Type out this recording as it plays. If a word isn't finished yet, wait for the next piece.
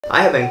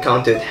I have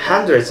encountered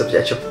hundreds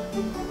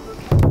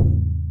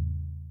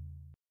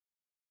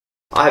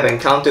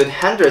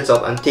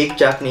of antique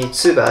Japanese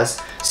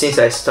Tsubas since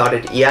I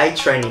started EI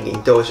training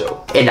in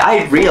dojo. And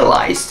I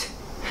realized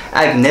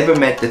I've never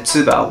met the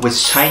Tsuba with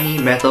shiny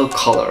metal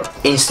color.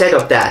 Instead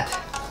of that,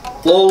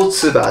 all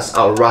Tsubas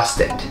are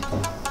rusted.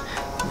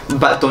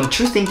 But don't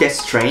you think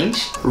that's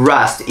strange?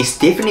 Rust is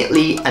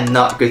definitely a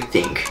not good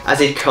thing, as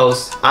it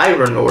causes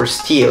iron or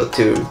steel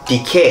to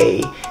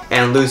decay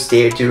and lose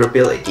their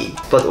durability.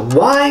 But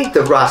why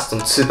the rust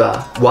on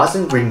Tsuba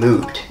wasn't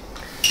removed?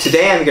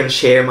 Today I'm gonna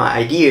share my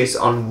ideas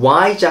on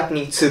why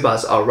Japanese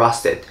Tsubas are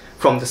rusted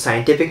from the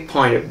scientific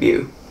point of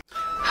view.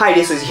 Hi,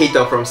 this is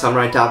Hito from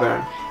Samurai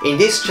Tavern. In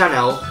this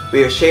channel,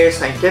 we will share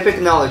scientific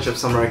knowledge of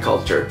samurai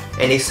culture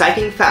and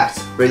exciting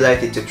facts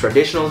related to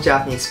traditional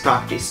Japanese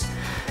practice.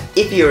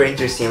 If you are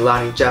interested in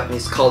learning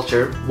Japanese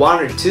culture 1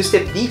 or 2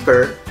 steps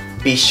deeper,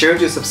 be sure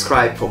to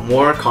subscribe for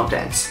more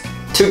contents.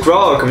 To grow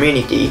our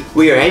community,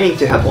 we are aiming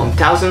to have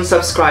 1,000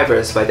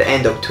 subscribers by the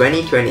end of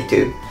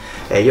 2022.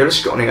 よろ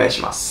しくお願い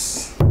しま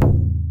す。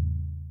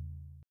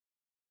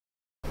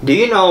Do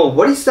you know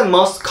what is the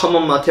most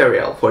common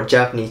material for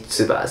Japanese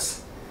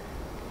tsubas?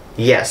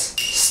 Yes,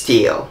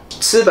 steel.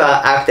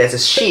 Tsuba act as a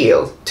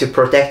shield to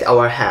protect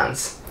our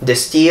hands. The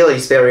steel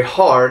is very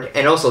hard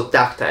and also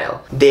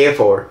ductile.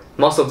 Therefore,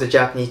 most of the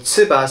Japanese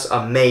tsubas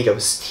are made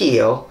of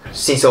steel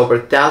since over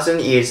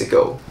 1,000 years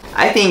ago.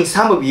 I think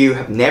some of you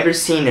have never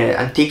seen an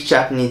antique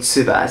Japanese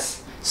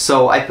tsubas,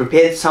 so I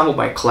prepared some of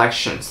my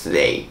collections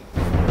today.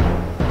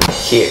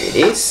 Here it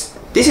is.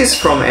 This is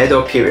from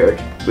Edo period,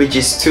 which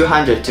is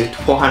 200 to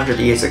 400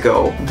 years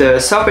ago. The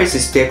surface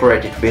is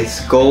decorated with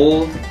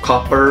gold,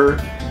 copper,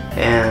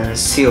 and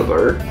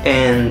silver,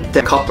 and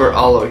the copper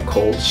alloy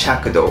called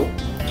shakudo.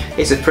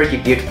 It's pretty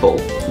beautiful.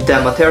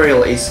 The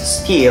material is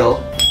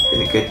steel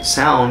with good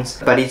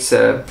sounds, but it's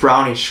a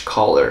brownish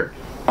color.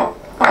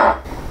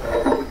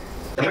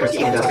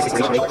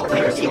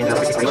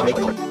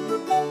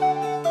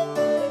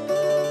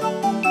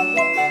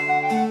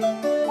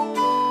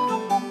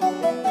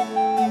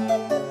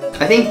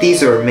 I think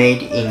these were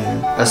made in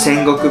a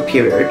Sengoku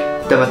period.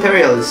 The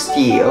material is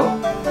steel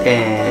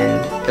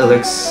and it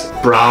looks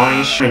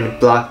brownish and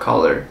black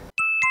color.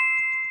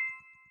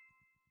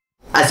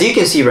 As you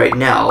can see right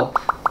now,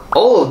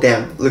 all of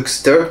them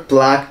looks dark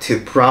black to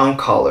brown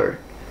color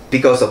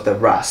because of the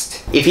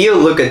rust. If you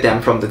look at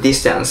them from the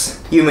distance,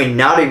 you may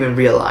not even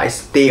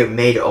realize they are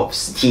made of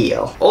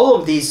steel. All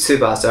of these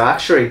tsubas are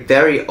actually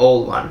very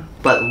old one,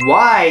 but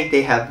why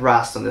they have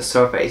rust on the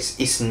surface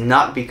is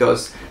not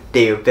because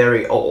they are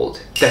very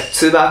old. The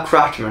Tsuba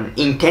craftsman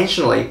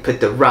intentionally put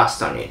the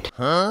rust on it.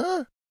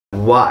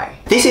 Why?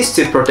 This is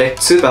to protect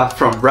Tsuba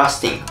from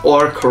rusting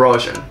or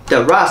corrosion.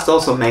 The rust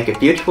also make a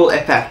beautiful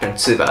effect on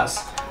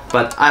Tsubas,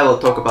 but I will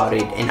talk about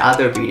it in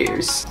other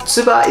videos.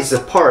 Tsuba is a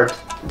part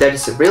that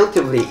is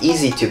relatively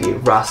easy to be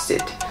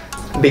rusted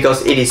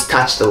because it is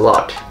touched a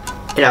lot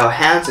and our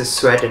hands is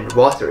sweat and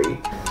watery.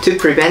 To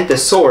prevent the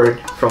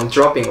sword from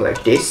dropping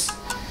like this,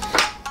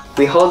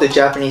 we hold the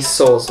Japanese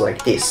swords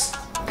like this.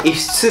 If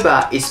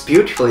Tsuba is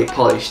beautifully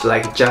polished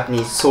like a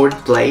Japanese sword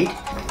blade,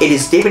 it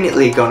is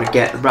definitely gonna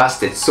get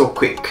rusted so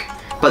quick.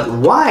 But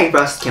why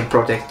rust can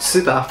protect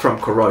Tsuba from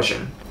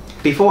corrosion?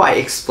 Before I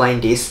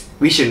explain this,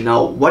 we should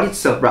know what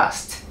is a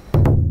rust.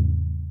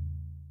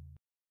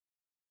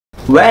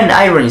 When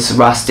iron is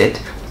rusted,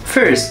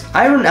 first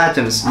iron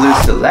atoms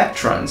lose the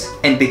electrons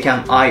and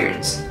become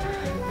ions.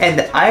 And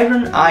the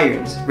iron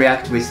ions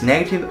react with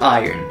negative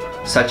iron,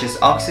 such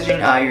as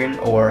oxygen iron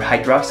or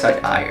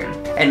hydroxide iron,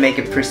 and make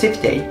a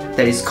precipitate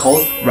that is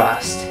called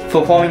rust.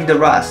 For forming the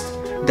rust,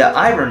 the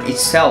iron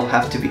itself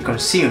have to be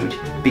consumed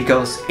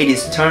because it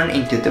is turned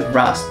into the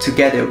rust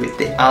together with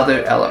the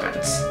other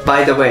elements.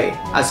 By the way,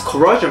 as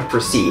corrosion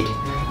proceeds,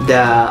 the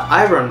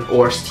iron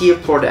or steel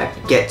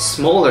product gets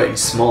smaller and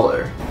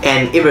smaller,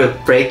 and it will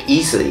break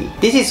easily.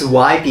 This is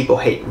why people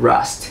hate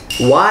rust.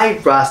 Why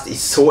rust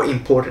is so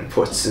important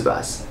for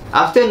tsubas.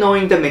 After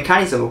knowing the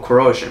mechanism of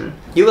corrosion,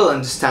 you will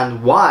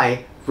understand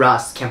why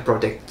rust can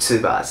protect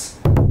tsubas.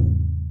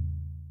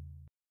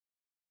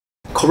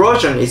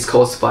 Corrosion is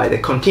caused by the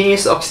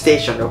continuous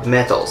oxidation of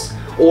metals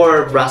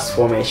or rust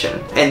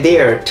formation, and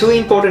there are 2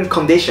 important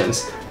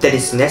conditions that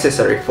is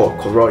necessary for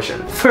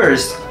corrosion.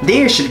 First,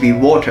 there should be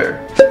water.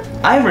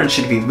 Iron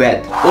should be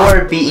wet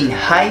or be in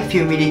high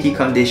humidity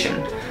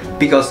condition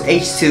because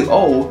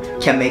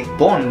H2O can make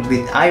bond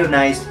with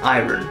ionized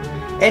iron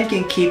and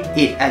can keep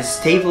it as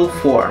stable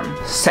form.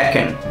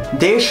 Second,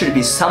 there should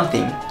be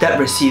something that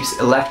receives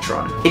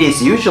electron. It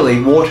is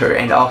usually water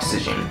and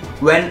oxygen.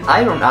 When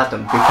iron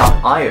atoms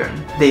become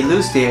iron, they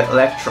lose their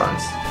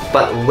electrons.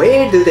 But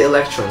where do the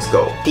electrons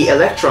go? The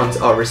electrons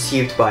are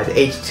received by the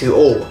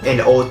H2O and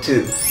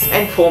O2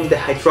 and form the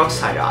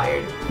hydroxide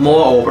ion.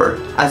 Moreover,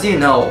 as you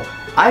know,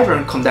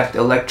 iron conducts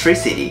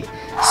electricity,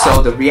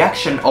 so the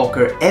reaction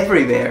occurs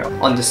everywhere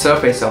on the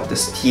surface of the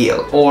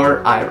steel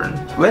or iron.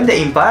 When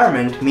the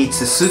environment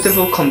meets a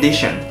suitable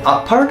condition,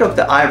 a part of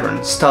the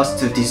iron starts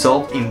to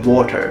dissolve in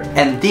water,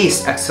 and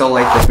this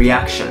accelerates the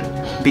reaction.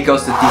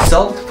 because the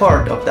dissolved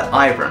part of the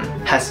iron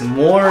has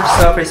more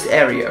surface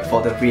area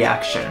for the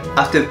reaction.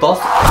 After both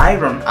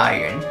iron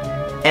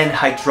and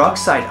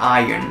hydroxide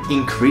ion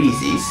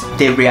increases,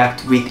 they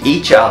react with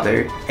each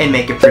other and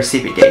make a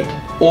precipitate,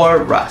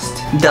 or rust.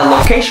 The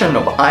location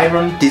of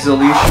iron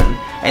dissolution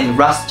and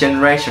rust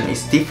generation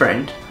is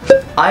different.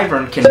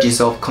 Iron can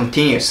dissolve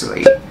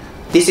continuously.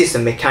 This is the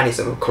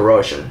mechanism of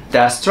corrosion.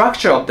 The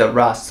structure of the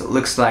rust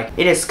looks like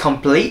it has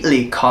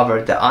completely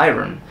covered the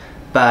iron,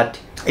 but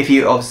if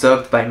you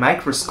observe by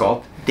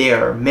microscope,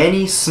 there are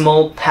many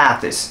small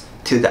paths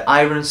to the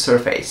iron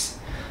surface.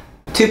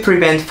 To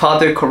prevent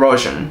further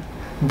corrosion,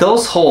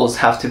 those holes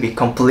have to be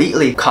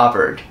completely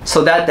covered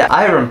so that the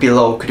iron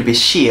below could be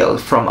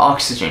shielded from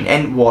oxygen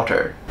and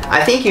water.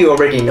 I think you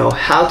already know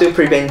how to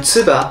prevent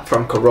tsuba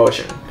from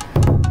corrosion.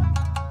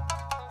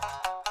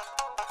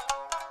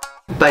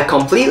 By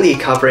completely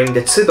covering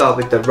the tsuba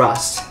with the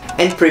rust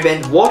and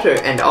prevent water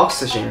and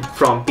oxygen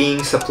from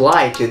being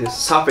supplied to the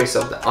surface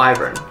of the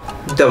iron,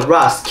 the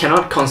rust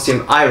cannot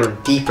consume iron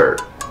deeper.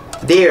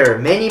 There are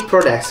many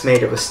products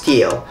made of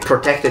steel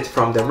protected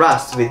from the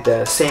rust with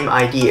the same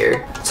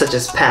idea, such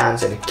as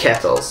pans and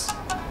kettles.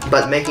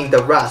 But making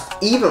the rust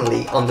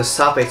evenly on the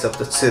surface of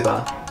the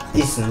tsuba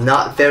is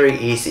not very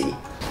easy.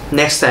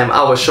 Next time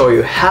I will show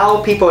you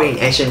how people in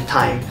ancient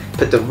time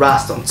put the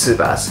rust on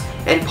tsubas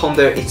and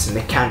ponder its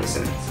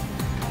mechanisms.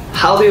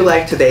 How do you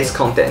like today's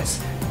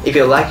contents? If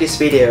you like this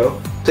video,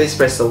 please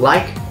press the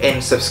like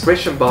and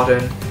subscription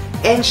button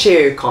and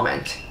share your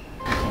comment.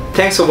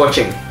 Thanks for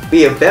watching.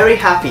 We are very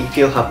happy if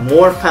you'll have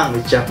more fun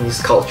with Japanese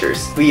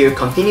cultures. We will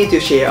continue to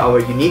share our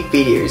unique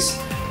videos.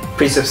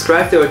 Please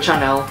subscribe to our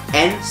channel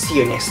and see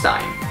you next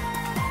time.